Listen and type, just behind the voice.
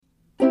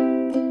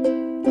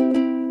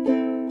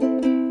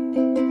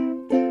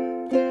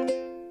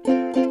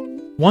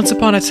Once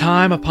upon a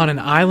time, upon an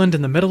island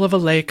in the middle of a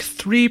lake,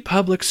 3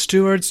 public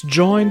stewards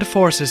joined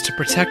forces to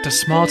protect a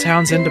small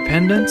town's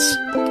independence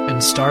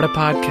and start a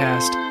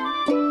podcast.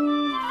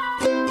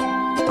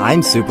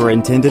 I'm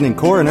Superintendent and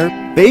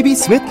Coroner Baby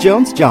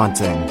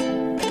Smith-Jones-Johnson.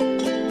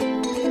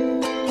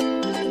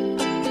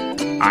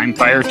 I'm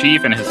Fire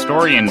Chief and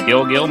Historian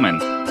Gil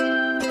Gilman.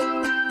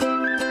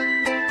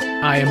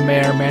 I am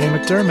Mayor Manny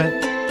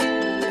McDermott.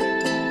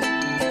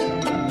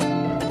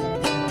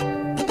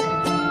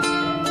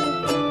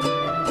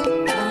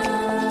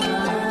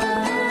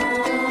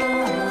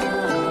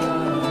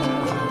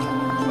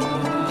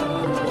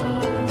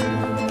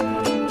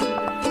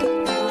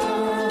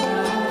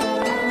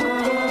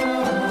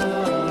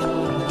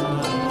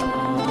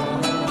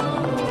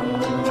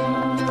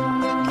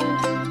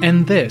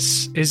 And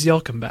this is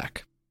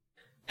Yallcomeback.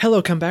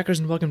 Hello, comebackers,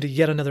 and welcome to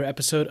yet another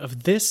episode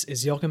of This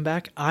is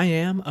Yallcomeback. I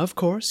am, of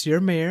course,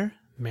 your mayor,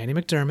 Manny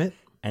McDermott.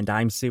 And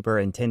I'm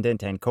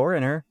Superintendent and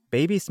Coroner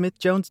Baby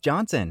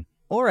Smith-Jones-Johnson,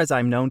 or as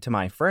I'm known to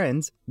my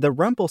friends, the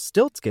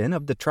Rumpelstiltskin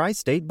of the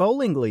Tri-State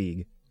Bowling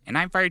League. And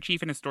I'm Fire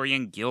Chief and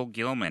Historian Gil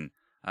Gilman.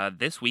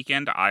 This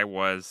weekend, I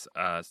was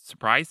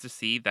surprised to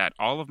see that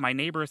all of my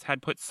neighbors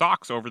had put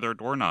socks over their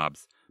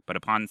doorknobs. But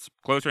upon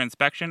closer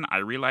inspection, I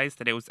realized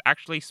that it was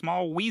actually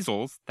small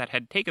weasels that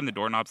had taken the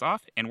doorknobs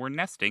off and were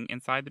nesting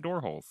inside the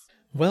door holes.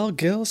 Well,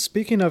 Gil,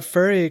 speaking of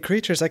furry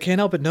creatures, I can't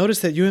help but notice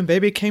that you and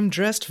Baby came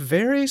dressed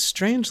very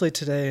strangely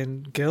today.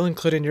 And Gil,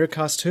 including your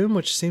costume,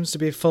 which seems to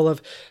be full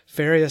of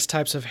various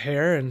types of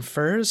hair and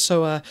furs.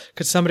 So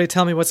could somebody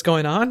tell me what's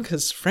going on?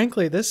 Because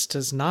frankly, this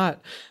does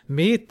not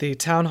meet the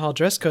town hall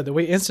dress code that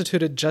we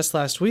instituted just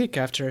last week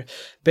after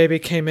Baby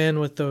came in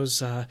with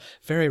those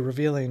very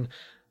revealing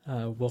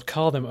we'll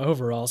call them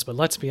overalls, but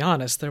let's be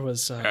honest, there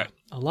was a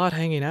lot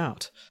hanging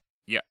out.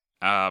 Yeah,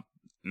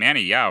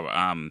 Manny,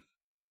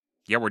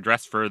 we're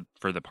dressed for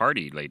the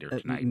party later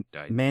tonight.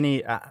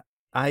 Manny,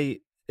 I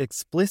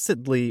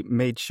explicitly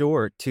made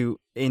sure to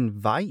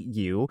invite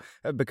you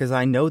because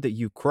I know that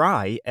you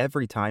cry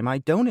every time I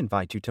don't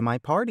invite you to my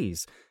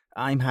parties.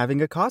 I'm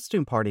having a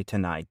costume party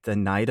tonight, the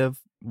night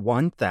of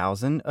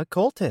 1,000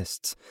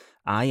 occultists.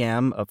 I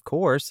am, of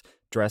course,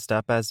 dressed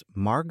up as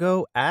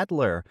Margot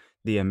Adler,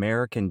 the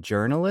American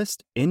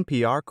journalist,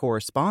 NPR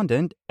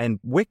correspondent,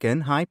 and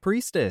Wiccan high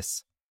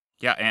priestess.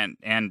 Yeah,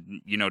 and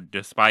you know,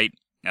 despite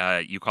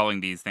you calling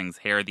these things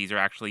hair, these are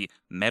actually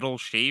metal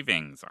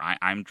shavings.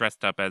 I'm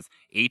dressed up as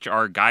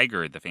H.R.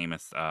 Geiger, the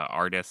famous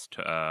artist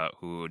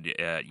who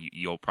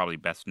you'll probably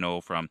best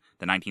know from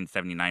the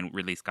 1979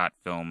 Ridley Scott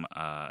film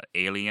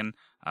Alien,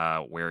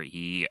 where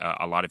he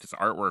a lot of his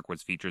artwork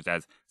was featured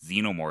as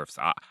xenomorphs.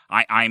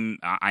 I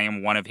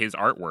am one of his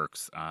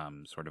artworks,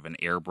 sort of an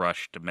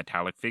airbrushed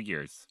metallic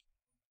figures.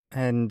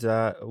 And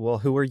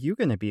who are you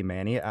going to be,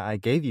 Manny? I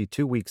gave you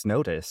 2 weeks'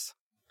 notice.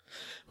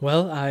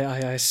 Well,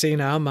 I see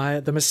now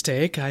the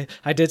mistake.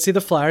 I did see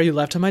the flyer you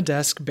left on my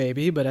desk,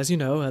 Baby, but as you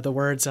know, the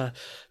words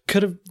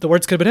could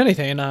have been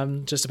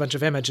anything. Just a bunch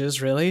of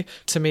images, really,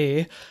 to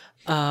me.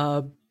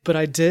 But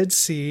I did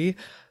see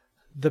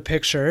the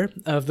picture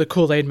of the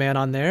Kool-Aid Man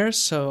on there,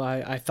 so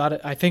I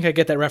think I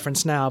get that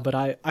reference now, but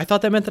I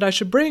thought that meant that I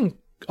should bring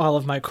all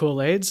of my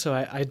Kool-Aid, so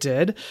I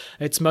did.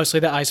 It's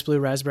mostly the ice blue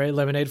raspberry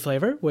lemonade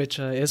flavor, which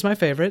is my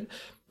favorite.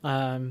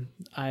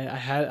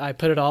 I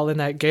put it all in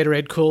that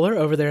Gatorade cooler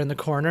over there in the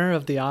corner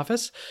of the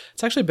office.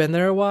 It's actually been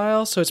there a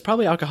while, so it's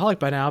probably alcoholic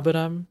by now, but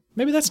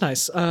maybe that's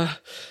nice. But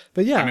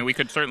yeah. I mean, we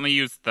could certainly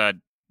use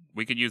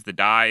the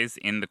dyes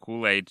in the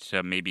Kool-Aid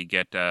to maybe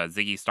get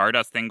Ziggy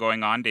Stardust thing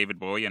going on, David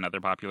Bowie,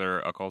 another popular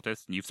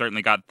occultist. You've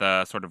certainly got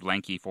the sort of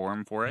lanky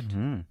form for it.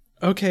 Mm-hmm.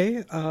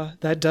 Okay,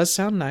 that does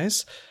sound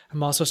nice.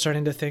 I'm also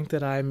starting to think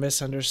that I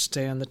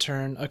misunderstand the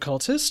term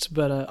occultist,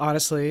 but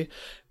honestly,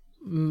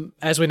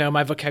 as we know,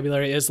 my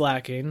vocabulary is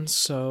lacking,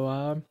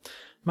 so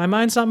my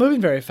mind's not moving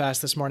very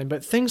fast this morning.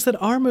 But things that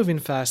are moving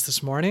fast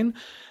this morning,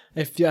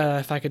 if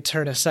I could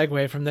turn a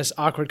segue from this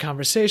awkward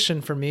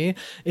conversation for me,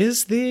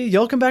 is the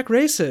Yallcomeback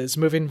races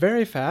moving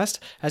very fast.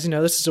 As you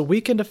know, this is a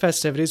weekend of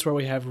festivities where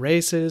we have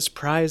races,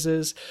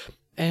 prizes,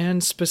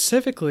 and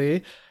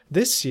specifically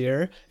this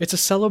year, it's a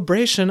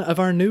celebration of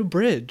our new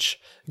bridge.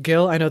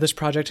 Gil, I know this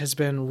project has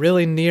been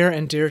really near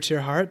and dear to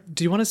your heart.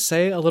 Do you want to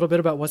say a little bit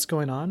about what's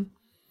going on?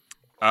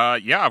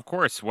 Yeah, of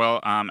course. Well,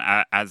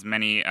 as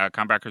many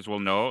comebackers will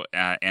know,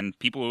 and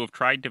people who have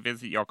tried to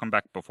visit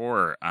Yallcomeback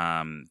before,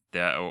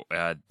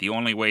 the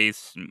only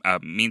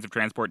means of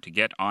transport to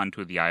get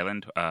onto the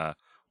island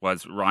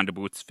was Ron de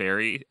Boots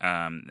Ferry.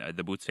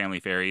 The Boots family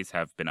ferries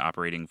have been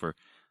operating for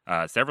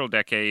several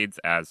decades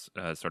as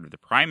sort of the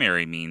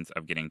primary means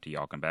of getting to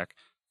Yallcomeback.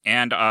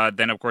 And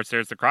then, of course,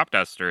 there's the crop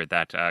duster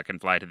that can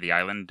fly to the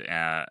island,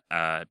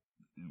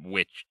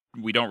 which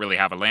we don't really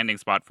have a landing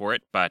spot for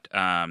it, but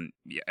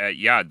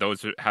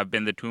those have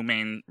been the two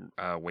main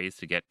ways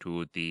to get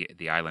to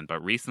the island.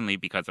 But recently,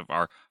 because of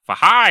our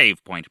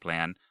 5-point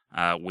plan,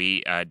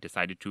 we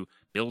decided to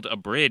build a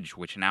bridge,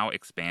 which now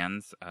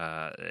expands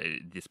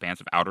the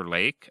expanse of Outer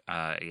Lake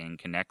and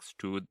connects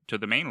to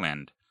the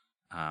mainland.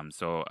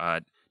 So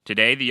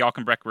today the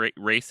Yallcomeback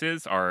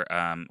races are,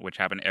 which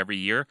happen every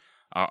year,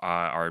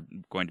 are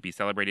going to be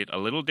celebrated a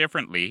little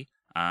differently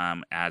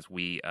as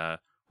we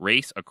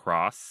race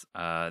across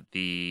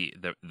the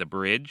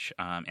bridge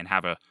and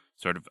have a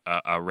sort of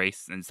a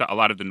race, and a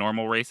lot of the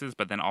normal races,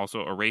 but then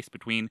also a race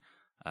between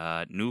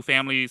new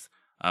families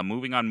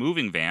moving on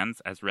moving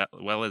vans as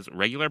well as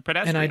regular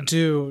pedestrians. And I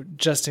do,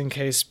 just in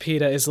case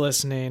PETA is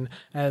listening,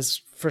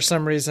 as for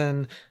some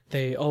reason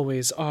they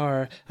always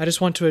are, I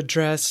just want to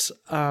address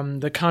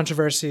the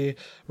controversy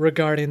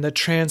regarding the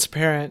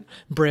transparent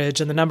bridge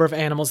and the number of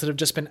animals that have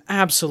just been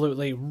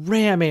absolutely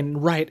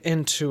ramming right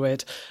into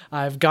it.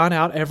 I've gone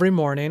out every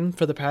morning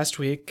for the past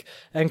week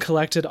and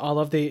collected all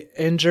of the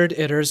injured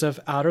itters of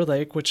Outer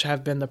Lake, which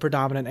have been the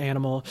predominant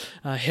animal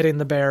hitting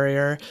the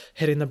barrier,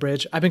 hitting the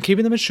bridge. I've been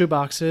keeping them in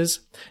shoeboxes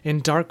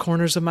in dark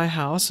corners of my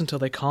house until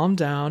they calm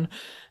down,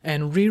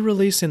 and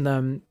re-releasing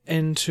them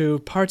into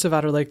parts of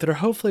Outer Lake that are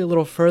hopefully a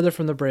little further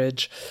from the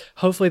bridge.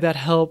 Hopefully that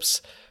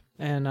helps,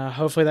 and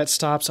hopefully that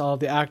stops all of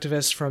the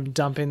activists from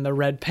dumping the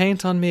red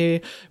paint on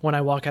me when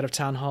I walk out of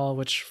town hall,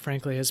 which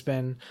frankly has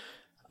been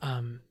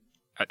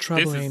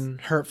troubling,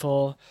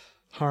 hurtful,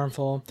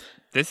 harmful.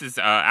 This is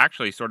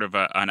actually sort of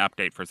an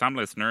update for some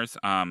listeners.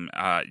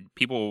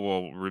 People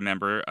will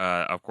remember,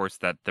 of course,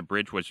 that the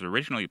bridge was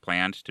originally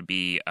planned to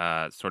be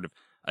sort of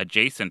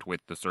adjacent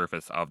with the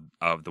surface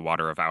of the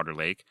water of Outer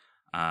Lake.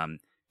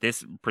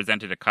 This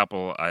presented a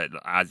couple,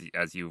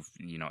 as you've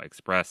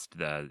expressed,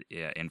 the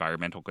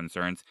environmental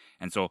concerns,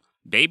 and so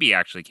Baby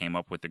actually came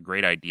up with a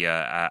great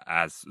idea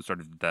as sort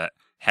of the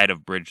head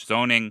of bridge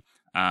zoning,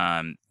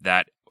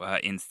 that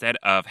instead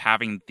of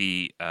having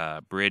the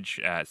bridge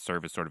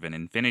serve as sort of an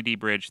infinity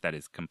bridge that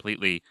is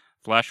completely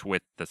flush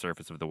with the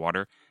surface of the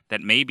water,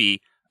 that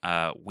maybe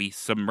we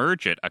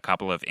submerge it a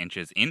couple of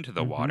inches into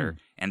the water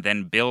and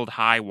then build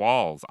high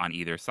walls on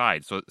either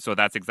side. So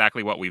that's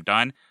exactly what we've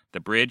done. The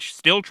bridge,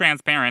 still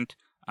transparent,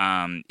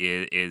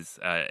 is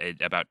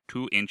about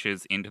 2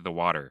 inches into the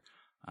water.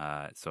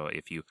 So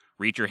if you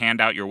reach your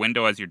hand out your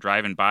window as you're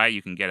driving by,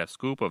 you can get a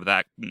scoop of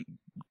that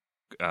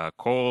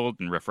cold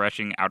and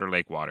refreshing Outer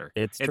Lake water.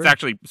 It's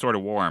actually sort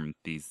of warm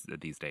these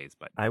days.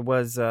 But I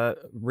was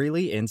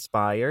really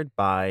inspired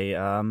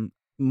by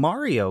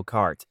Mario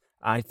Kart.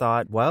 I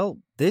thought, well,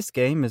 this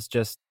game is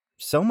just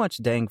so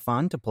much dang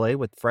fun to play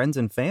with friends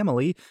and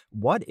family.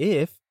 What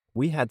if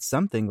we had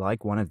something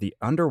like one of the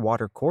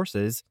underwater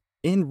courses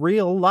in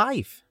real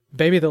life?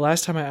 Baby, the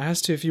last time I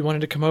asked you if you wanted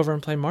to come over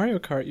and play Mario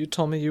Kart, you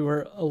told me you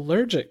were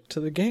allergic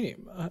to the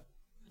game. I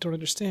don't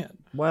understand.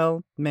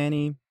 Well,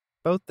 Manny,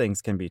 both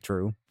things can be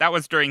true. That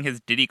was during his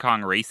Diddy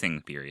Kong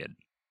racing period.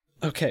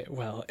 Okay,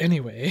 well,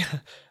 anyway,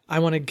 I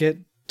want to get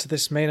to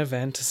this main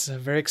event. It's a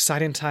very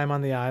exciting time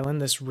on the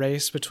island, this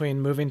race between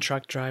moving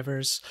truck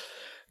drivers.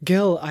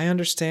 Gil, I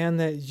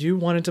understand that you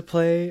wanted to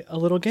play a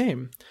little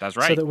game. That's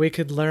right. So that we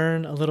could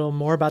learn a little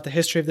more about the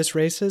history of this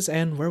races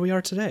and where we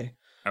are today.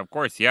 Of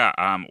course, yeah.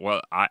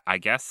 Well, I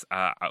guess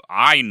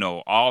I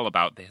know all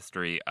about the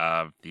history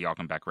of the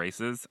Yallcomeback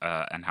races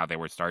and how they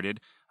were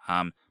started.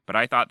 But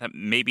I thought that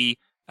maybe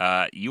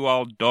you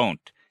all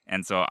don't.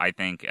 And so I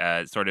think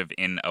sort of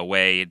in a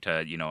way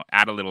to,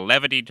 add a little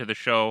levity to the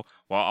show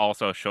while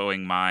also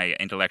showing my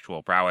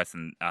intellectual prowess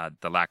and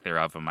the lack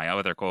thereof of my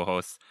other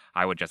co-hosts,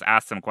 I would just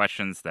ask some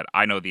questions that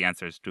I know the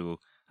answers to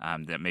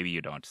that maybe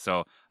you don't.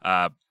 So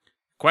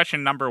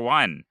question number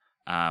 1,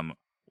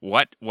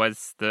 what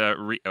was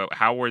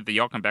how were the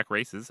Yallcomeback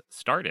races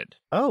started?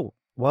 Oh,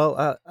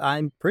 well,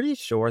 I'm pretty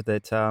sure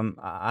that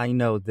I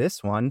know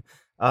this one.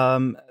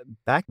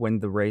 Back when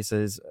the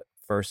races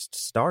first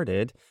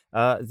started,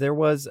 there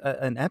was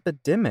an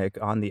epidemic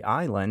on the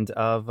island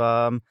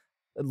of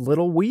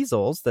little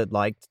weasels that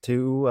liked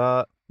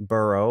to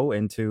burrow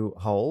into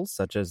holes,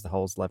 such as the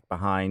holes left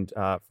behind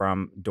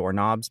from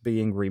doorknobs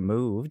being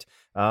removed.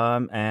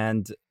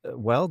 And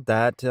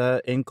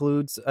that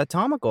includes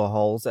atomical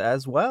holes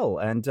as well.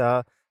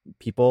 And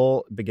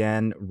people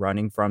began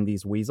running from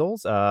these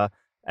weasels,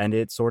 and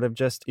it sort of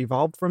just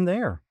evolved from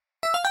there.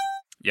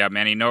 Yeah,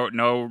 Manny,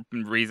 no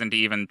reason to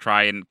even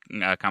try and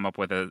come up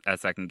with a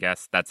second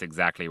guess. That's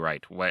exactly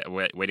right. Way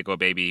to go,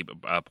 Baby.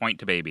 Point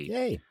to Baby.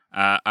 Yay.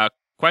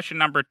 Question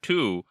number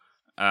 2.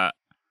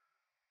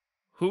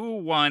 Who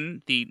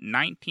won the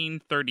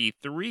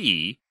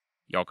 1933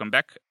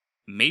 Yallcomeback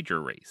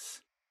major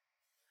race?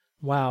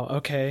 Wow,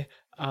 okay.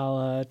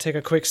 I'll take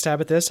a quick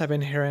stab at this. I've been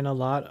hearing a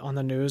lot on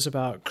the news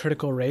about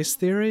critical race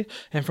theory.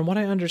 And from what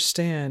I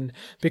understand,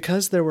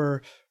 because there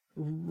were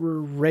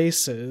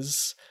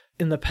races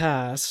in the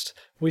past,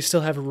 we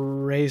still have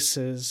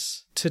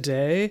races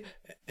today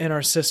in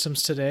our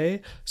systems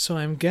today. So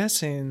I'm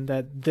guessing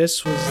that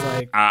this was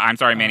like... I'm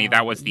sorry, Manny,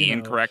 that was the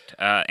incorrect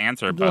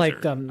answer.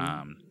 Buzzer.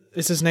 Like,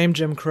 is his name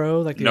Jim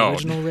Crow, like the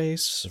original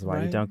race? That's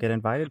why you don't get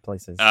invited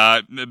places.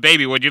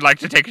 Baby, would you like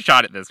to take a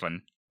shot at this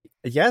one?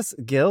 Yes,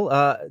 Gil.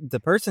 The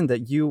person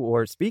that you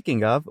were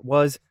speaking of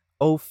was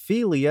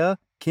Ophelia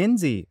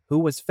Kinsey, who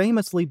was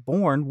famously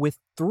born with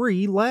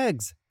 3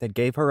 legs that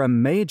gave her a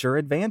major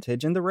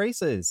advantage in the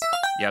races.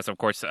 Yes, of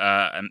course.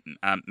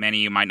 Many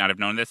of you might not have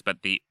known this, but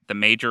the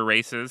major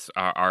races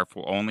are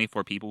only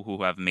for people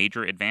who have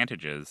major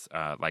advantages,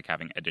 like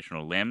having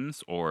additional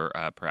limbs or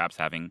perhaps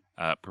having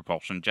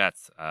propulsion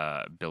jets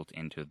built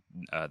into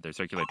their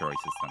circulatory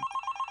system.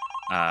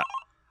 Uh,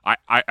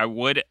 I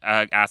would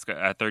ask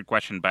a third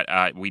question, but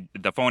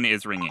the phone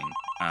is ringing.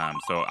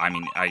 So I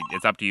mean,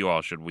 it's up to you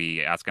all. Should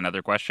we ask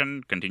another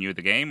question, continue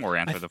the game, or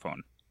answer the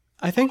phone?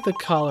 I think the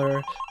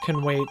caller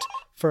can wait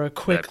for a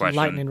quick question.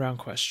 lightning round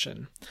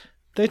question.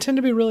 They tend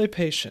to be really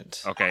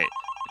patient. Okay,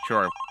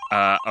 sure.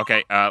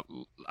 Okay.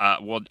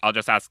 Well, I'll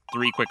just ask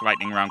 3 quick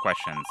lightning round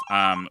questions.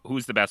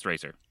 Who's the best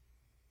racer?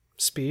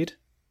 Speed?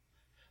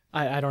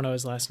 I don't know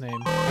his last name.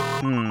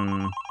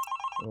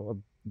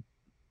 Well,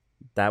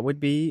 that would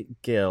be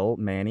Gil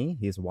Manny.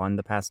 He's won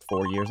the past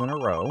 4 years in a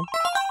row.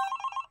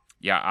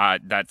 Yeah,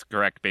 that's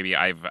correct, baby.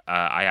 I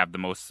have the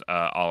most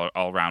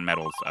all round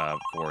medals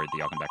for the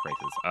Yallcomeback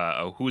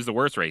races. Who's the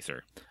worst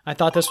racer? I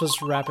thought this was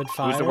rapid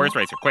fire. Who's the worst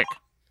racer? Quick.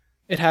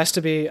 It has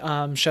to be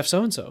Chef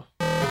So-and-so.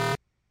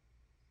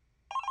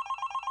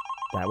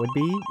 That would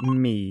be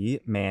me,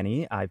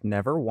 Manny. I've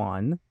never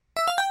won.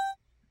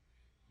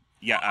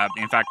 Yeah,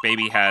 in fact,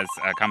 baby has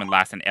come in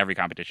last in every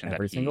competition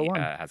Every that single he one.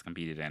 Has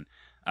competed in.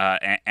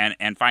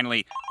 And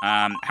finally,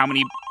 how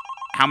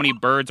many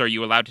birds are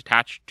you allowed to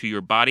attach to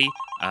your body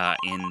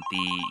in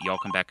the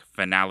Yallcomeback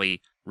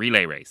finale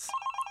relay race?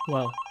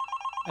 Well,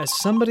 as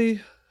somebody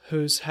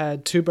who's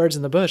had 2 birds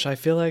in the bush, I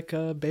feel like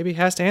Baby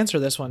has to answer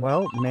this one.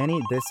 Well, Manny,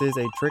 this is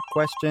a trick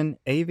question.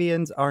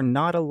 Avians are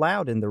not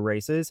allowed in the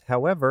races.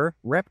 However,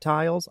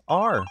 reptiles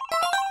are.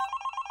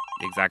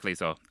 Exactly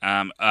so.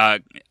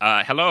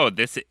 Hello,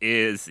 this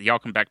is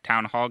Yallcomeback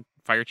Town Hall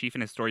Fire Chief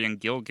and Historian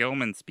Gil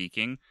Gilman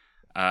speaking.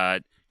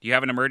 Do you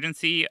have an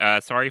emergency?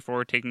 Sorry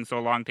for taking so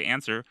long to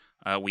answer.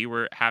 We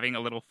were having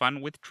a little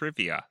fun with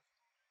trivia.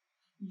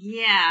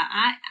 Yeah,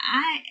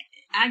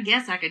 I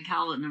guess I could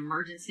call it an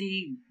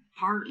emergency.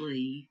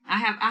 Partly,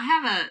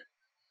 I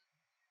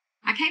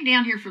came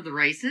down here for the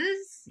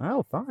races.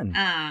 Oh, fun.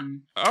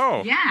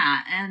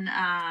 Yeah, and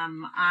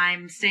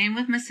I'm staying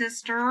with my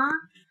sister,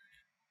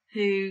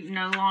 who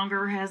no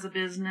longer has a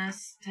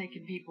business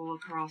taking people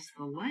across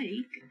the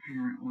lake,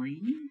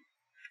 apparently.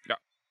 Yeah.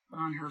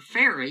 On her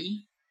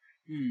ferry.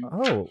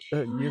 Oh,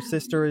 your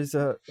sister is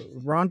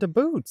Rhonda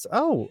Boots.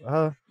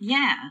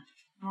 Yeah,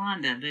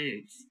 Rhonda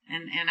Boots,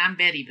 and I'm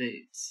Betty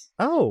Boots.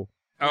 Oh,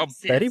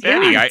 Betty.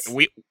 Boots.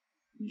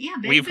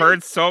 We've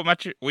heard so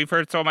much. We've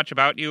heard so much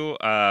about you.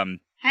 Have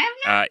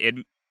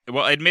you?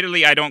 Well,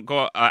 admittedly, I don't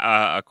go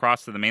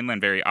across to the mainland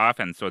very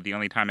often, so the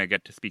only time I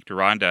get to speak to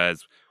Rhonda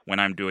is when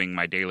I'm doing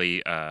my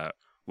daily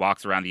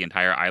walks around the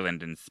entire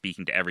island and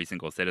speaking to every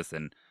single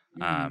citizen.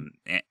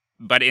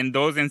 But in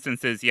those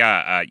instances, we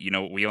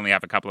only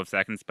have a couple of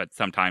seconds, but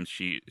sometimes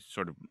she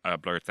sort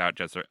of blurts out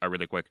just a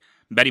really quick,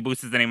 Betty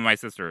Boost is the name of my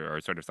sister,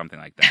 or sort of something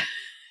like that.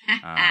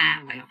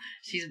 Well,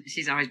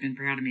 she's always been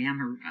proud of me. I'm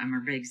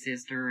her big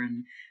sister,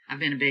 and I've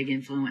been a big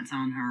influence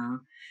on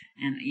her.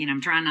 And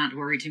I'm trying not to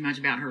worry too much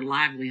about her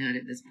livelihood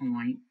at this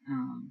point.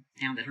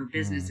 Now that her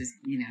business is,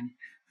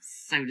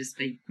 so to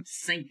speak,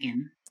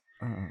 sinking.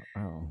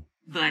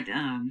 But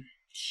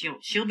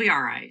she'll be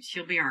all right.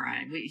 She'll be all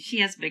right. She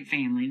has a big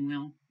family,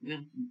 and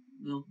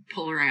we'll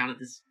pull her out of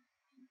this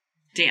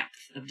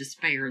depth of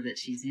despair that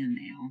she's in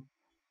now,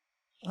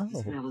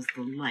 as well as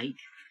the lake.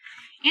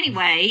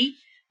 Anyway.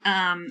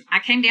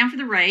 I came down for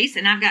the race,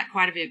 and I've got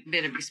quite a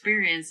bit of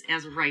experience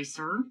as a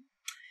racer,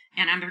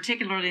 and I'm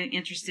particularly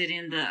interested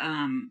in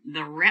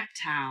the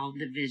reptile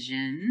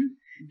division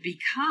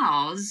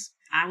because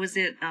I was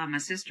at my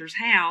sister's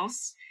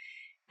house,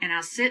 and I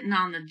was sitting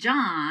on the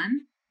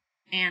john,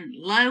 and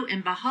lo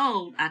and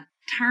behold, I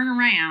turn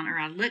around or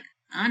I look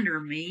under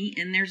me,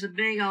 and there's a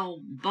big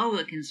old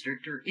boa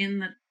constrictor in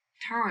the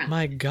toilet.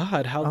 My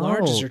God, how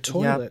large is your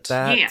toilet?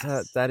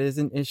 Yeah, that is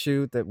an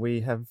issue that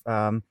we have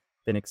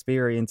been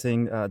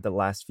experiencing the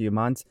last few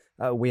months.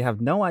 We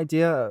have no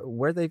idea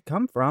where they've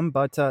come from,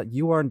 but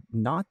you are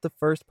not the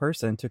first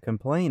person to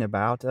complain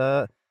about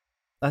a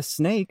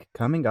snake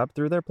coming up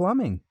through their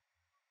plumbing.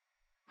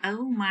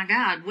 Oh my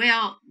God.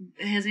 Well,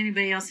 has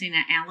anybody else seen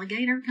an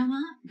alligator come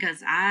up?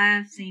 Because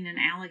I've seen an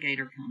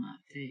alligator come up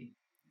too.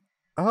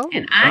 Oh.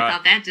 And I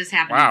thought that just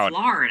happened in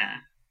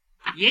Florida.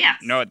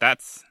 Yes. No,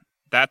 that's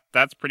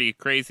pretty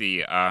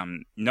crazy.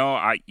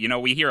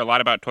 We hear a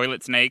lot about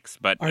toilet snakes,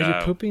 but are you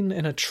pooping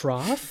in a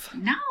trough?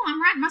 No,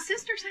 I'm right in my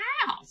sister's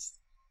house.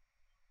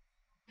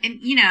 And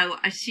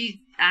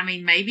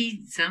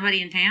maybe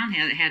somebody in town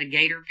had a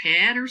gator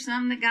pet or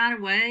something that got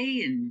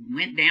away and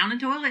went down the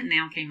toilet and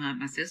now came up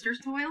my sister's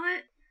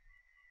toilet.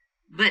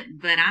 But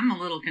I'm a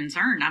little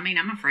concerned.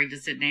 I'm afraid to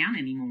sit down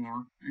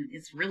anymore.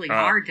 It's really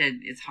hard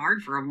it's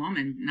hard for a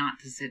woman not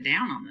to sit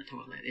down on the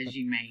toilet, as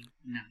you may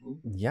know.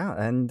 Yeah,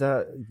 and,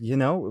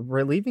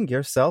 relieving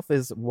yourself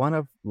is one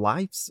of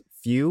life's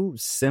few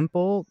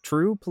simple,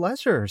 true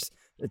pleasures.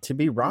 To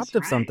be robbed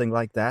of something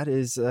like that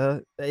is,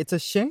 it's a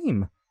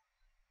shame.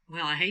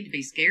 Well, I hate to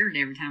be scared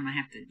every time I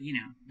have to,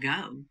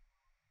 go.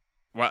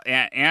 Well,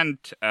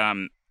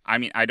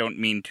 I don't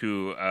mean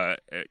to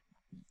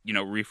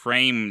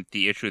reframe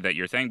the issue that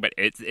you're saying, but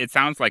it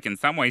sounds like in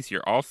some ways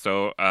you're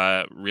also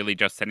really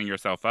just setting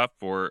yourself up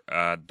for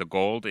the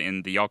gold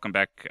in the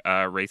Yallcomeback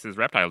races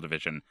reptile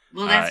division.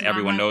 Well, that's what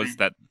everyone I'm knows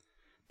hoping.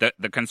 that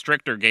the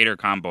constrictor gator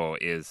combo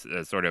is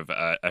sort of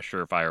a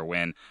surefire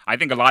win. I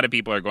think a lot of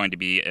people are going to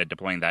be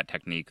deploying that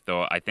technique,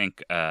 though. I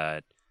think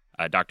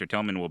Dr.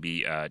 Tillman will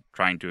be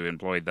trying to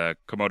employ the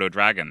Komodo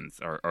dragons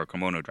or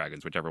Komodo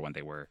dragons, whichever one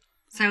they were.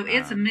 So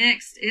it's a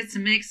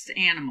mixed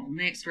animal,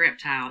 mixed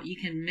reptile. You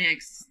can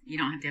mix. You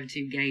don't have to have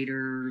 2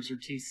 gators or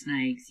 2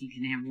 snakes. You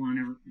can have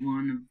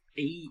one of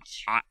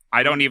each.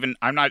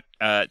 I'm not.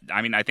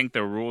 I mean, I think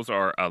the rules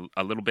are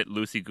a little bit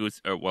loosey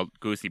goose. Well,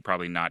 goosey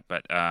probably not,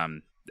 but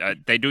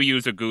they do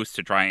use a goose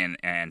to try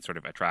and sort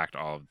of attract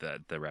all of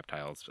the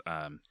reptiles.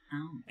 And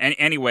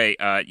anyway,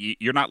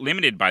 you're not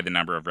limited by the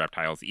number of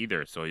reptiles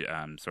either. So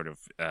sort of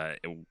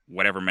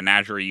whatever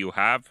menagerie you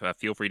have,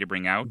 feel free to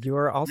bring out. You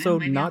are also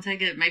maybe not.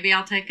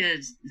 I'll take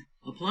a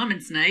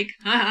plumbing snake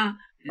and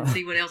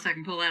see what else I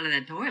can pull out of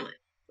that toilet.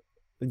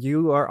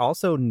 You are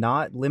also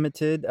not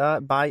limited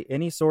by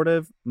any sort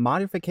of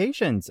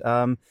modifications.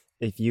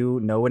 If you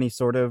know any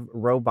sort of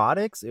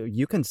robotics,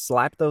 you can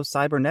slap those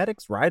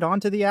cybernetics right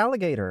onto the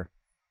alligator.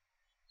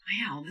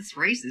 Wow, this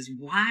race is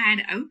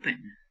wide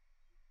open.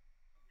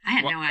 I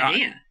had no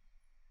idea.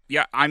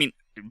 Yeah, I mean,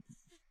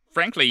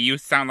 frankly, you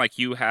sound like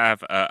you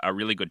have a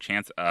really good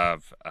chance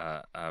of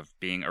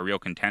being a real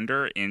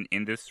contender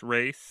in this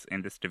race,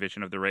 in this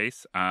division of the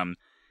race.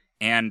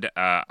 And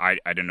I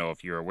don't know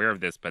if you're aware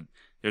of this, but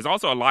there's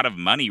also a lot of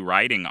money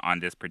riding on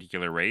this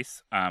particular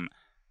race.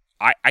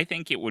 I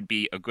think it would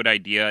be a good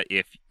idea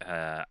if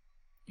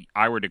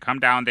I were to come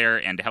down there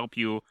and help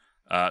you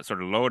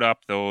sort of load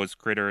up those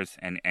critters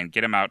and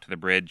get them out to the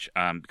bridge,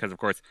 because, of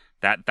course,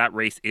 that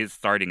race is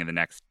starting in the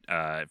next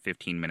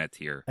 15 minutes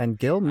here. And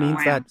Gil means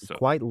Wow. that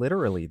quite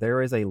literally.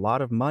 There is a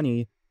lot of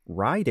money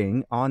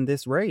riding on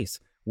this race.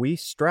 We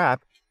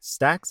strap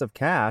stacks of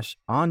cash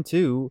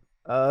onto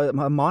a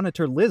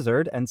monitor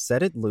lizard and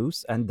set it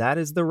loose, and that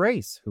is the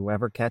race.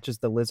 Whoever catches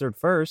the lizard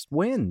first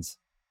wins.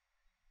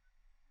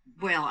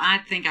 Well, I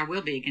think I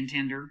will be a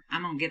contender.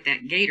 I'm going to get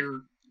that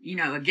gator. You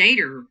know, a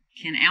gator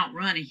can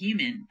outrun a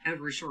human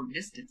over a short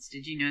distance.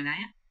 Did you know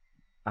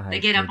that? They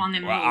get up on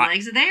them little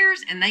legs of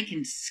theirs, and they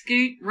can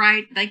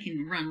they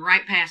can run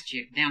right past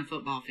you down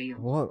football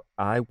field. Well,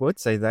 I would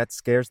say that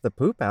scares the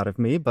poop out of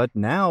me, but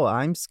now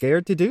I'm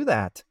scared to do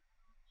that.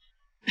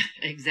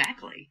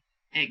 Exactly.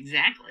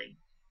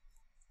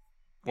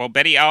 Well,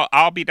 Betty,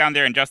 I'll be down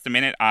there in just a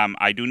minute.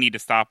 I do need to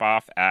stop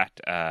off at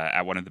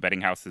one of the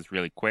betting houses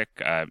really quick,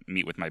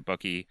 meet with my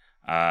bookie,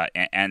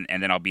 and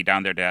then I'll be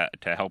down there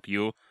to help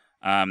you.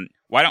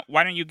 Why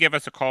don't you give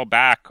us a call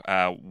back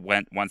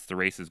once the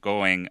race is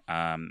going,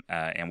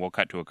 and we'll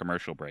cut to a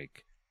commercial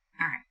break.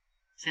 All right.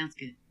 Sounds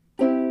good.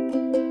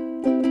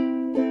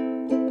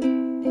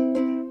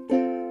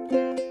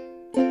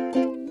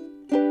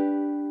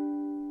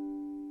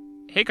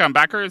 Hey,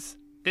 comebackers!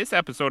 This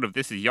episode of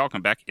This Is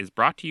Yallcomeback is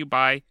brought to you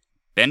by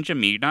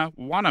Benjamina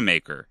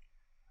Wanamaker.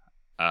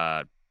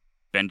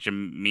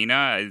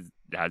 Benjamina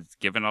has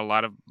given a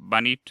lot of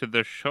money to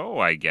the show,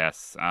 I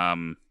guess.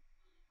 In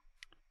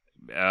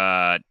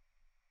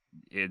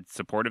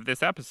support of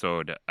this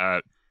episode.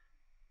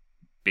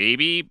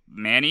 Baby,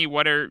 Manny,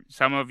 what are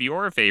some of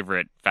your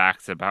favorite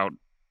facts about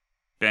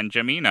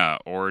Benjamina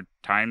or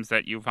times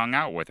that you've hung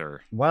out with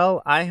her?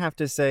 Well, I have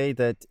to say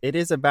that it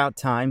is about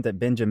time that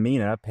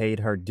Benjamina paid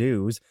her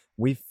dues.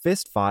 We've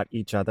fist-fought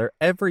each other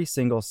every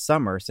single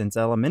summer since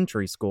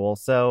elementary school,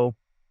 so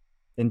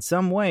in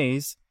some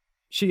ways,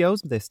 she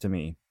owes this to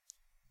me.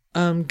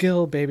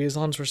 Gil, baby, as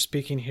long as we're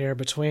speaking here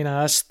between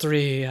us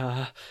three,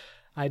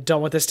 I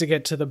don't want this to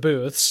get to the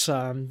booths,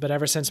 but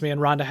ever since me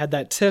and Rhonda had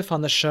that tiff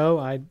on the show,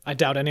 I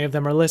doubt any of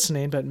them are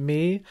listening, but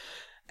me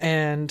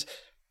and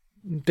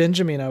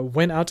Benjamina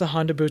went out to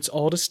Honda Boots'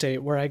 old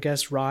estate where I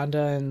guess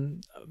Rhonda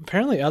and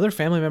apparently other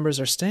family members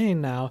are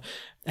staying now.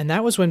 And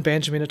that was when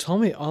Benjamina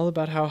told me all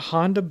about how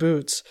Honda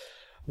Boots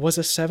was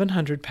a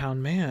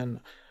 700-pound man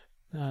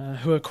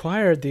who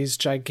acquired these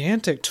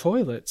gigantic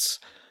toilets.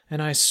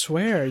 And I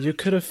swear you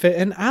could have fit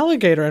an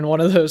alligator in one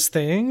of those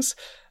things.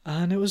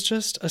 And it was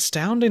just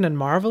astounding and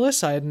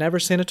marvelous. I had never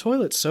seen a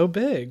toilet so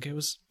big. It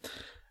was...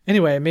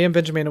 Anyway, me and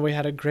Benjamina, we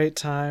had a great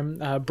time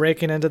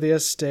breaking into the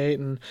estate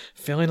and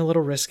feeling a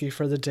little risky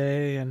for the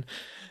day.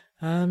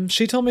 And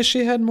she told me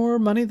she had more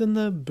money than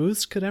the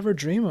booths could ever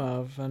dream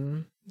of,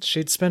 and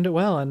she'd spend it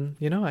well. And,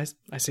 you know,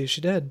 I see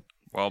she did.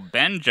 Well,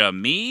 Benja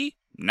me?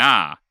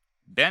 Nah.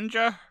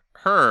 Benja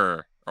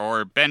her,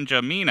 or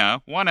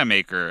Benjamina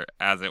Wanamaker,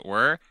 as it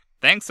were.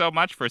 Thanks so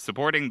much for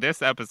supporting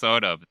this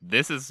episode of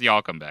This Is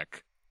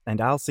Yallcomeback.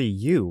 And I'll see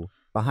you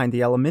behind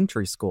the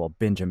elementary school,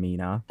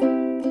 Benjamina.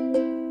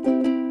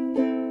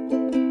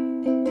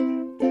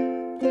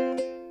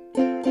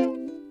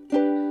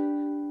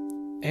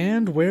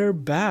 And we're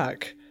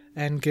back.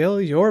 And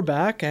Gil, you're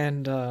back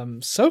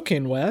and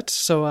soaking wet,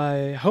 so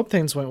I hope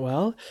things went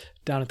well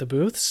down at the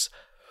booths.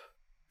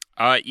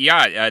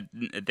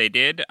 They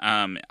did.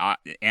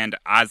 And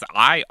as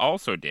I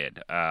also did,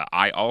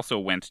 I also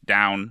went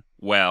down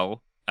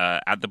well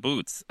at the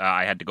boots.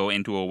 I had to go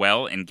into a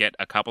well and get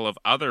a couple of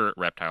other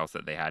reptiles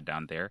that they had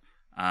down there.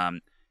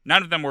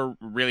 None of them were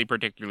really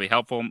particularly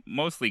helpful.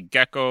 Mostly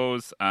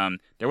geckos.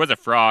 There was a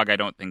frog. I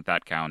don't think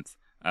that counts.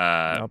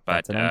 Nope,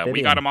 that's an amphibian.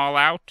 We got them all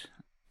out.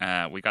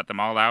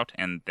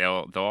 And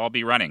they'll all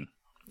be running.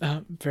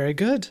 Very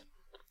good.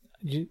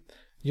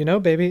 You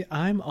know, baby,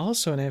 I'm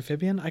also an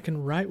amphibian. I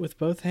can write with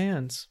both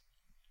hands.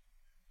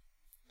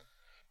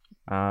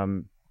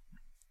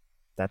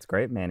 That's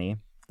great, Manny.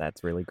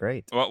 That's really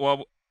great.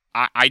 Well,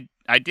 I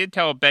did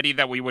tell Betty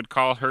that we would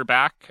call her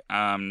back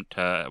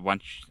to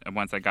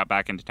once I got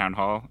back into town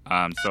hall.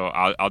 So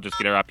I'll just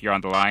get her up here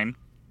on the line.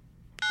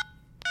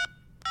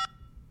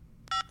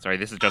 Sorry,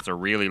 this is just a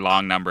really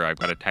long number. I've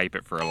got to type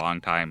it for a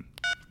long time.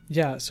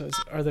 Yeah. So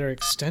are there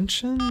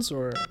extensions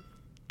or?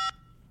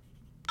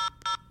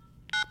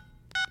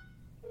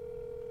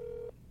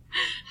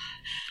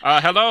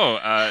 Hello.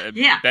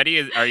 Yeah.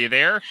 Betty, are you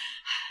there?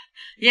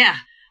 Yeah,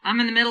 I'm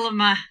in the middle of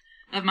my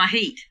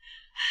heat.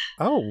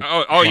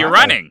 Oh, you're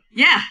running.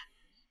 Yeah.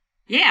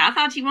 I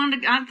thought you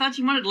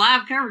wanted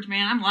live coverage,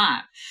 man. I'm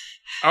live.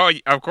 Oh,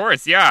 of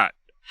course, yeah.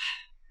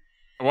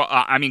 Well,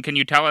 can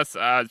you tell us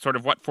sort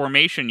of what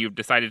formation you've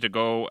decided to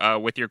go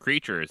with your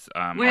creatures?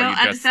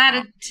 I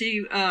decided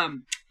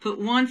to put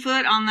 1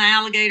 foot on the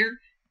alligator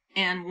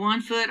and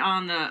 1 foot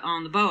on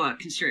the boa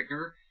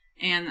constrictor.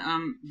 And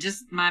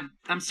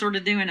I'm sort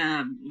of doing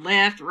a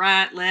left,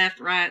 right, left,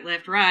 right,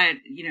 left, right,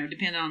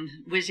 depending on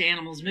which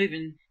animal's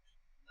moving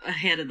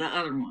ahead of the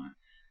other one.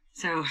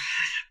 So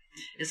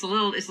it's a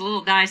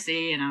little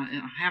dicey, and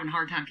I'm having a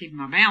hard time keeping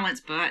my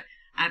balance, but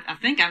I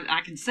think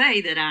I can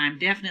say that I'm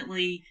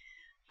definitely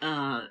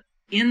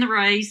in the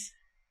race.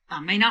 I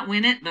may not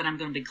win it, but I'm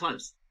going to be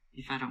close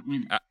if I don't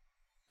win it.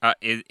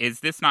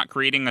 Is this not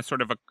creating a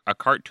sort of a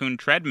cartoon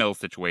treadmill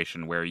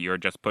situation where you're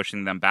just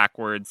pushing them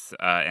backwards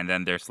and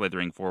then they're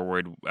slithering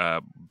forward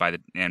by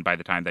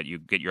the time that you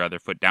get your other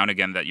foot down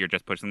again, that you're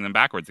just pushing them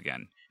backwards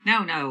again?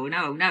 No.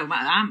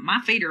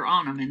 My feet are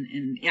on them,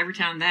 and every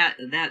time that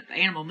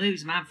animal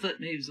moves, my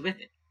foot moves with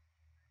it.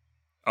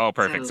 Oh,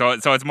 perfect. So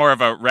it's more of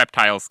a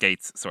reptile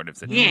skates sort of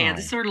situation. Yeah,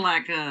 it's sort of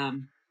like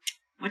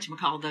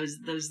whatchamacallit,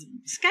 those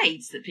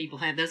skates that people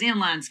have, those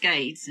inline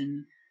skates,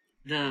 and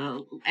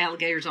the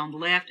alligators on the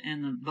left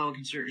and the boa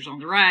constrictors on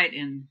the right.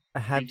 And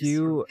have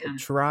you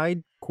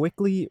tried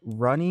quickly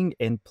running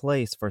in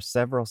place for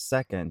several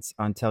seconds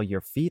until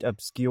your feet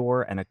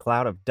obscure and a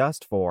cloud of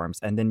dust forms,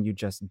 and then you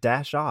just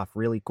dash off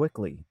really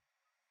quickly?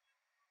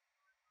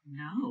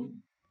 No.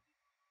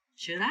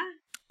 Should I?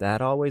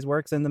 That always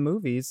works in the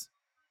movies.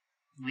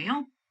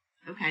 Well,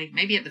 okay,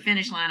 maybe at the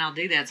finish line I'll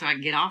do that so I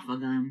can get off of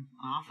them.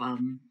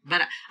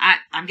 But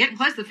I'm getting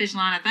close to the finish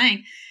line,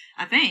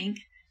 I think.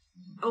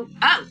 Oh!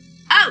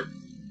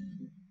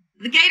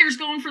 The gator's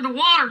going for the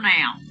water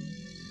now.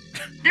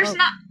 There's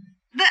not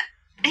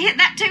hit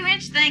that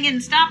 2-inch thing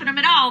and stopping him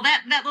at all.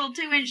 That little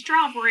 2-inch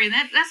trough we're in,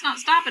 that's not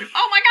stopping him.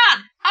 Oh my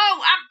God!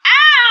 Oh, I'm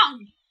ow!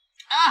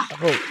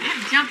 I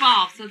had to jump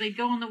off so they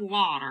go in the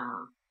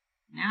water.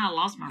 Now I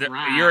lost my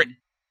ride.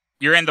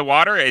 You're in the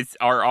water?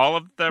 Are all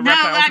of the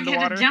reptiles in the water? No,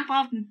 I had to jump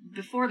off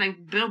before they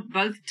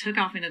both took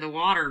off into the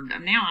water.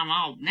 Now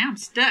I'm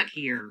stuck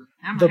here.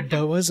 The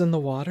boa's in the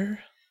water?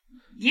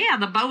 Yeah,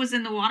 the boa's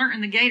in the water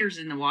and the gator's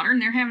in the water,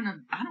 and they're having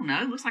I don't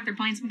know, it looks like they're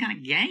playing some kind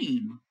of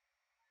game.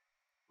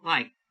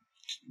 Like,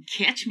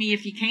 catch me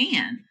if you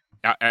can.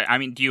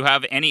 Do you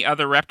have any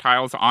other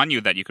reptiles on you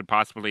that you could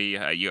possibly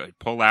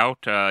pull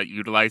out,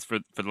 utilize for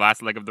the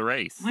last leg of the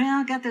race?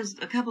 Well, I got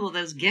a couple of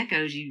those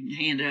geckos you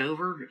handed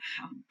over.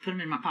 I'll put them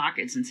in my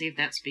pockets and see if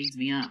that speeds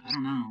me up. I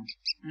don't know.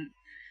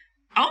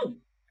 Oh,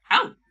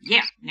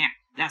 yeah, now,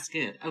 that's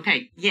good.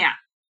 Okay, yeah,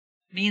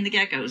 me and the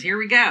geckos, here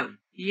we go.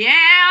 Yeah!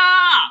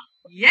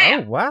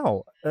 Oh,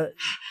 wow.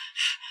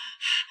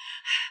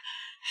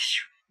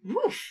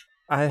 Woof.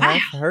 I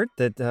have heard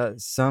that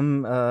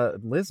some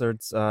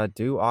lizards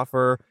do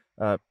offer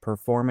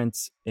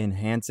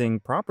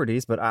performance-enhancing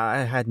properties, but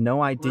I had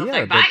no idea. Well, if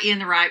they bite you in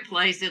the right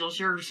place, it'll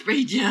sure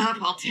speed you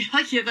up, I'll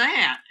tell you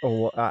that.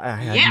 Oh, I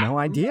had no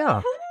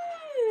idea.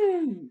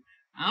 Woo-hoo.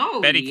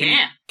 Oh, Betty,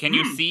 yeah. can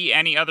you see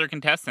any other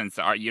contestants?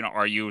 Are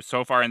you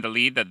so far in the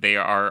lead that they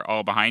are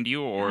all behind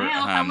you, or? Well,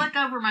 if I look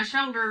over my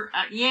shoulder,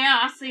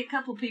 I see a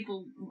couple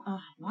people.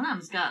 One of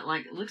them's got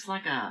looks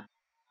like a,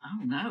 I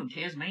don't know,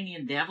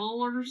 Tasmanian devil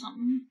or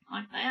something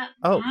like that.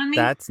 Oh,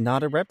 that's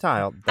not a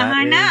reptile.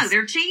 I know,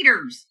 they're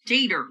cheaters.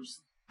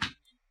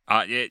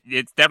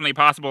 It's definitely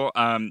possible.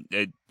 I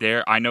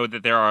know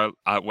that there are.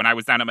 When I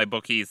was down at my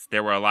bookies,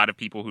 there were a lot of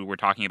people who were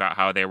talking about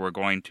how they were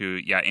going to,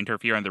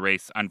 interfere in the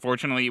race.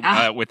 Unfortunately,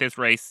 with this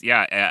race,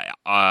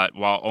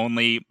 while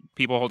only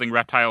people holding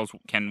reptiles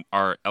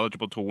are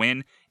eligible to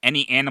win,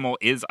 any animal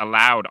is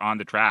allowed on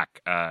the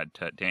track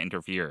to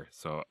interfere.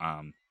 So,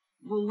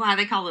 well, why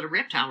they call it a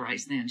reptile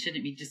race then? Shouldn't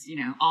it be just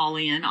all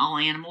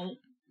animal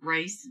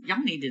race?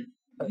 You need to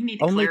only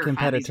clarify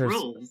competitors.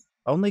 these rules.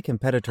 Only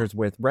competitors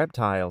with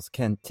reptiles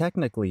can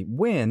technically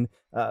win,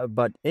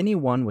 but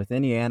anyone with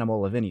any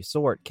animal of any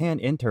sort can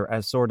enter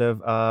as sort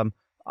of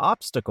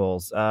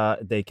obstacles.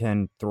 They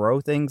can throw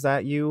things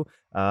at you.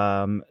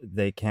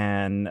 They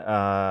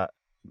can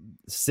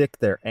sick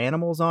their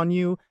animals on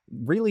you.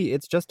 Really,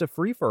 it's just a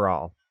free for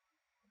all.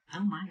 Oh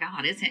my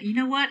God! You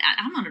know what?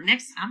 I'm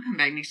coming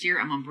back next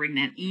year. I'm gonna bring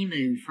that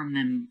emu from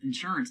them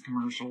insurance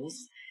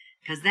commercials.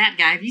 Because that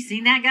guy, have you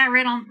seen that guy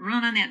run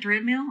on that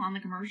treadmill on the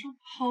commercial?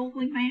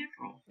 Holy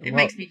mackerel. It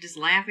makes me just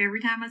laugh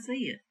every time I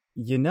see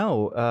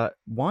it.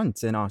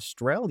 Once in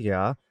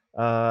Australia,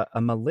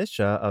 a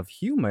militia of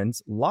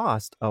humans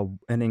lost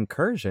an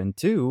incursion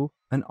to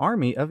an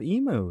army of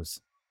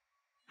emus.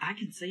 I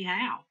can see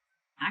how.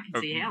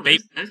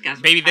 Those guys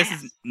are Baby, fast.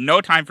 this is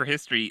no time for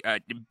history.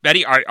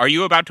 Betty, are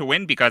you about to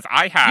win? Because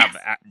I have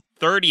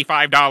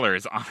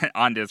 $35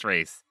 on this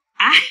race.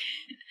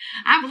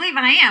 I believe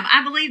I am.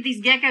 I believe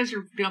these geckos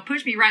are going to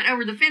push me right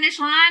over the finish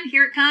line.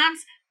 Here it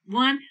comes.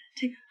 1,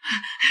 2.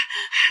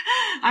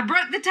 I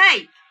broke the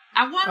tape.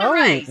 I won the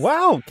race.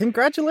 Wow.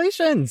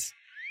 Congratulations.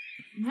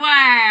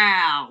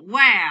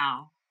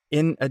 Wow.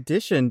 In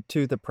addition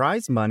to the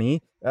prize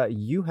money,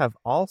 you have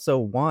also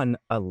won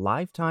a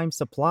lifetime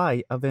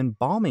supply of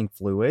embalming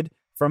fluid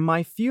from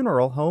my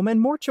funeral home and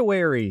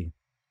mortuary.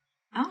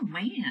 Oh,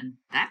 man.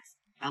 That's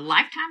a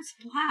lifetime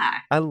supply.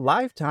 A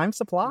lifetime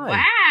supply.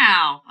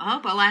 Wow. I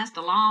hope I last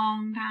a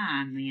long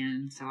time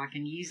then, so I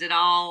can use it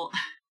all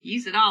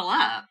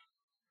up.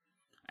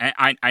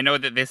 I know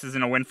that this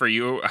isn't a win for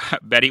you,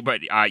 Betty,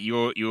 but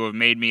you have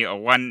made me a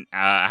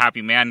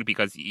happy man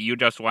because you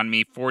just won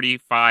me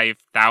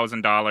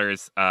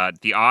 $45,000.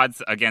 The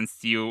odds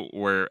against you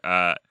were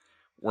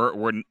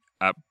quite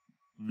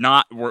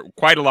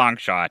a long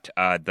shot.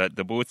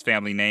 The Booth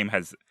family name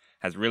has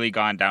really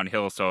gone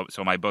downhill. So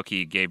my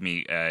bookie gave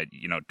me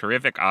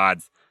terrific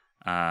odds.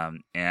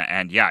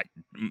 And yeah,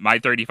 my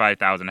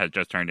 $35,000 has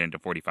just turned into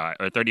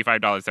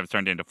 $35 has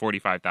turned into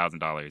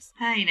 $45,000.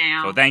 Hey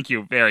now. So thank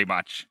you very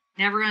much.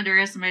 Never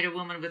underestimate a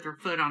woman with her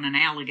foot on an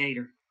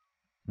alligator.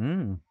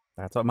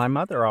 That's what my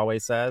mother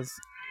always says.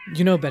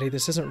 You know, Betty,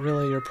 this isn't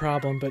really your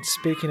problem, but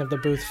speaking of the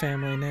Booth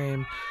family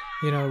name,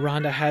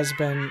 Rhonda has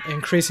been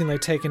increasingly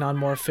taking on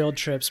more field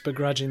trips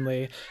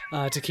begrudgingly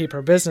to keep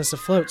her business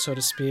afloat, so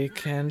to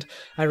speak. And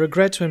I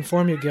regret to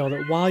inform you, Gil,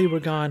 that while you were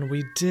gone,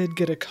 we did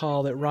get a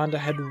call that Rhonda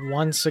had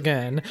once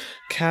again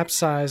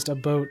capsized a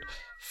boat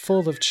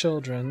full of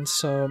children.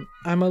 So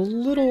I'm a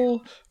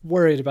little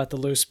worried about the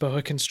loose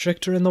boa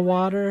constrictor in the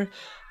water.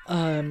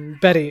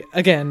 Betty,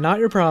 again, not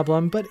your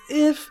problem, but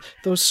if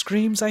those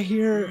screams I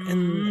hear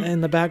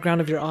in the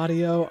background of your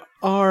audio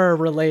are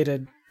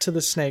related to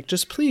the snake,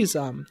 just please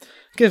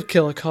give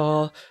Gil a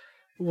call.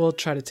 We'll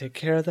try to take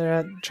care of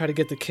that, try to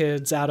get the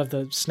kids out of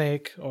the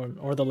snake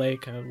or the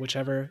lake,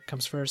 whichever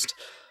comes first.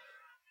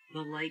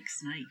 The lake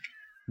snake.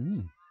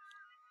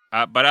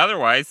 But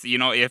otherwise,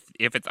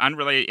 if it's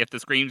unrelated, if the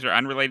screams are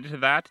unrelated to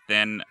that,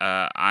 then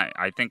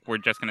I think we're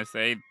just gonna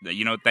say,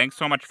 thanks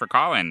so much for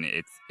calling.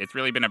 It's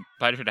really been a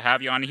pleasure to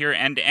have you on here,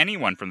 and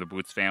anyone from the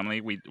Boots family.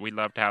 We'd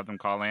love to have them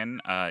call in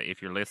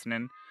if you're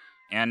listening.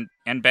 And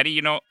Betty,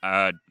 now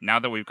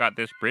that we've got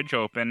this bridge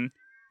open,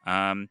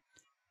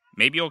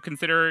 maybe you'll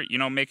consider,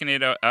 making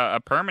it a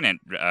permanent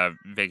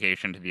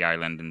vacation to the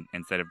island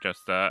instead of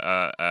just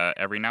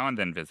every now and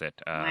then visit.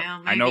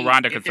 Well, I know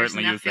Rhonda could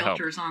certainly use the help. If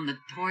there's enough filters on the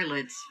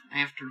toilets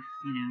after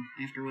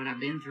what I've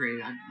been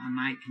through, I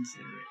might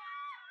consider it.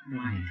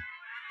 I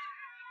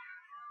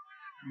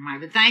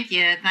might. But thank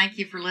you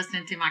for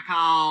listening to my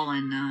call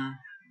and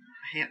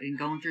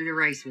going through the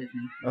race with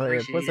me.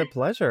 It was a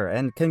pleasure,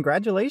 and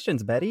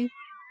congratulations, Betty.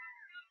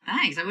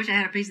 Thanks. I wish I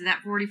had a piece of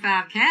that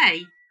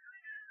 $45K.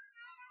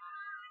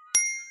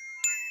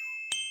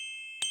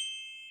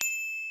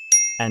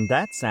 And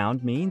that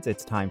sound means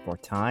it's time for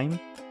time,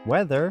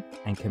 weather,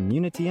 and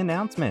community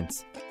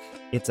announcements.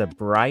 It's a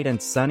bright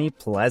and sunny,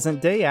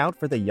 pleasant day out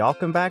for the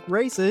Yallcomeback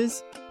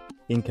races.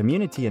 In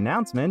community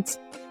announcements,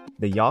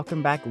 the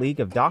Yallcomeback League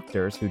of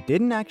Doctors, who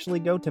didn't actually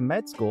go to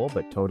med school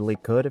but totally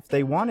could if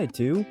they wanted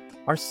to,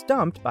 are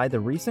stumped by the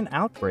recent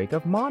outbreak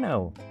of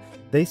mono.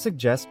 They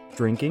suggest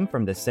drinking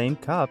from the same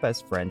cup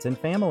as friends and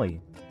family,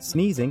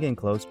 sneezing in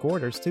close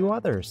quarters to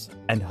others,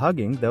 and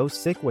hugging those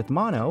sick with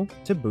mono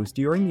to boost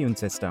your immune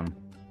system.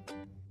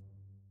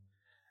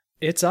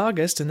 It's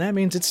August, and that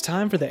means it's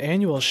time for the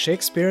annual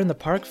Shakespeare in the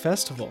Park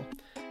Festival.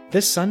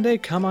 This Sunday,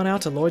 come on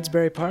out to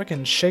Lloydsbury Park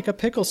and shake a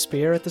pickle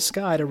spear at the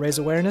sky to raise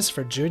awareness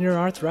for junior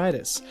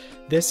arthritis.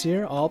 This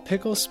year, all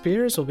pickle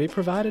spears will be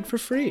provided for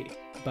free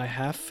by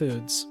Half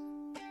Foods.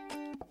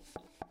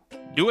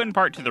 Due in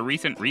part to the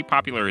recent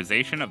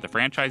repopularization of the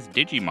franchise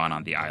Digimon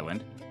on the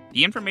island,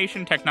 the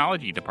Information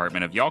Technology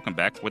Department of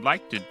Yallcomeback would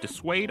like to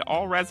dissuade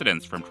all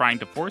residents from trying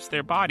to force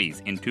their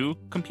bodies into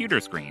computer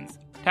screens,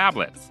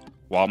 tablets,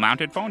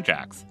 wall-mounted phone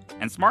jacks,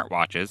 and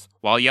smartwatches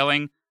while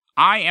yelling,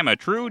 "I am a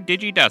true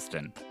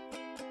Digidustin."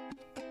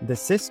 The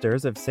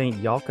Sisters of St.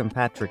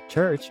 Yallcomeback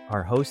Church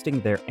are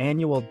hosting their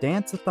annual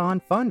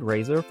Dance-a-thon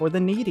fundraiser for the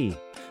needy.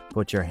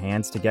 Put your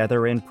hands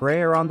together in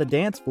prayer on the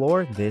dance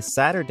floor this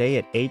Saturday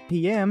at 8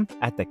 p.m.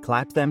 at the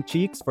Clap Them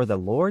Cheeks for the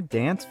Lord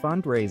Dance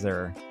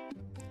fundraiser.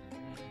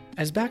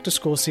 As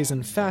back-to-school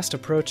season fast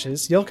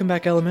approaches,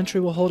 Yallcomeback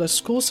Elementary will hold a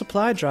school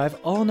supply drive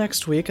all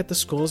next week at the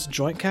school's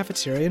joint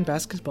cafeteria and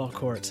basketball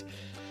court.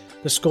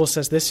 The school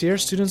says this year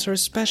students are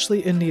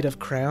especially in need of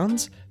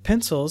crayons,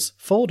 pencils,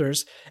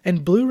 folders,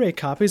 and Blu-ray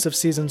copies of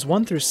seasons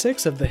 1 through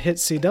 6 of the hit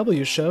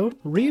CW show,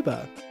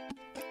 Reba.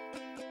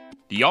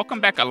 The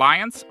Yallcomeback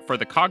Alliance for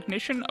the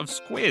Cognition of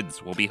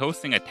Squids will be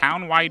hosting a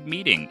town-wide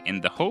meeting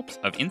in the hopes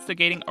of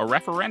instigating a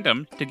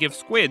referendum to give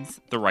squids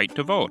the right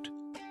to vote.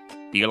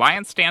 The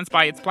Alliance stands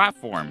by its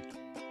platform.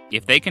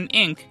 If they can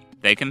ink,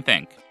 they can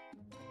think.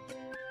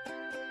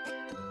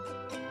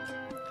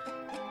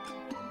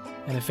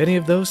 And if any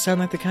of those sound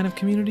like the kind of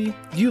community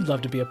you'd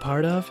love to be a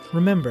part of,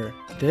 remember,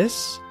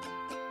 this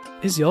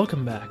is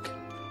Yallcomeback.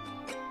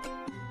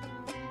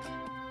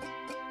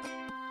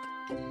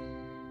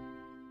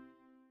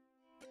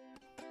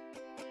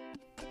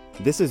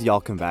 This is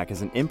Yallcomeback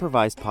is an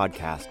improvised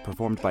podcast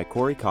performed by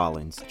Corey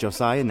Collins,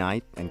 Josiah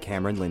Knight, and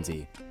Cameron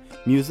Lindsay.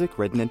 Music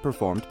written and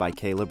performed by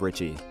Caleb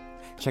Ritchie.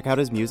 Check out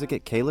his music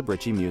at Caleb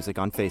Ritchie Music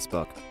on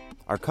Facebook.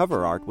 Our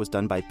cover art was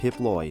done by Pip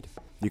Lloyd.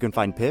 You can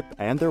find Pip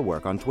and their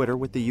work on Twitter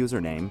with the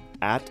username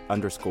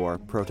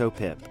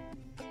 @_protopip.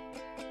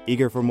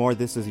 Eager for more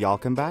This Is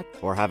Yallcomeback,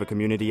 or have a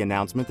community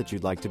announcement that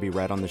you'd like to be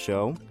read on the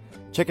show?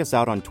 Check us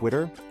out on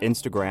Twitter,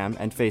 Instagram,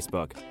 and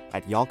Facebook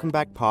at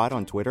YallcomebackPod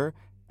on Twitter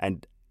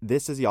and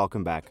This Is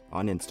Yallcomeback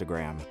on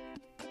Instagram.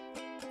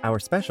 Our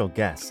special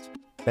guest,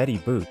 Betty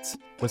Boots,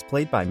 was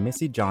played by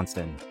Missy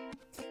Johnston.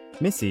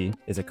 Missy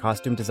is a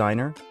costume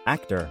designer,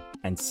 actor,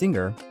 and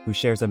singer who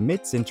shares a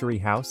mid-century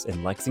house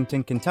in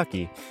Lexington,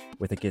 Kentucky,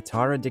 with a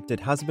guitar-addicted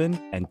husband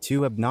and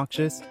 2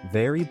 obnoxious,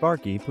 very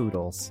barky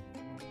poodles.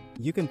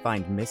 You can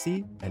find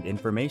Missy and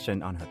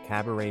information on her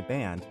cabaret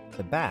band,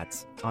 The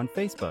Bats, on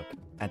Facebook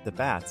at The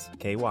Bats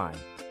KY.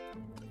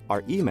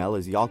 Our email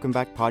is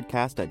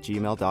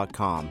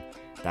yallcomebackpodcast@gmail.com.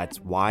 That's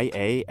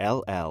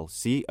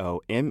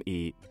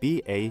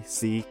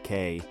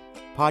YALLCOMEBACK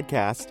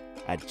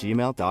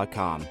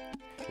podcast@gmail.com.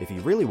 If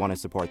you really want to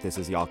support This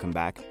Is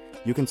Yallcomeback,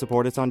 you can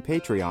support us on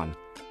Patreon,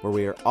 where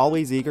we are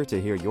always eager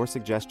to hear your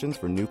suggestions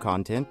for new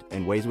content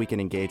and ways we can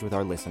engage with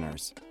our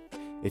listeners.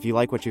 If you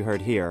like what you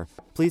heard here,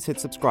 please hit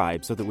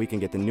subscribe so that we can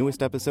get the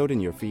newest episode in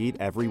your feed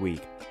every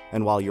week.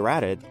 And while you're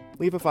at it,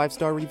 leave a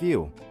 5-star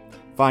review.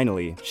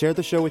 Finally, share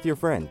the show with your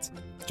friends.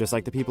 Just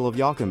like the people of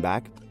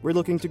Yallcomeback, we're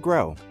looking to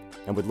grow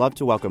and would love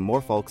to welcome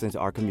more folks into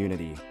our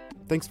community.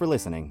 Thanks for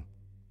listening.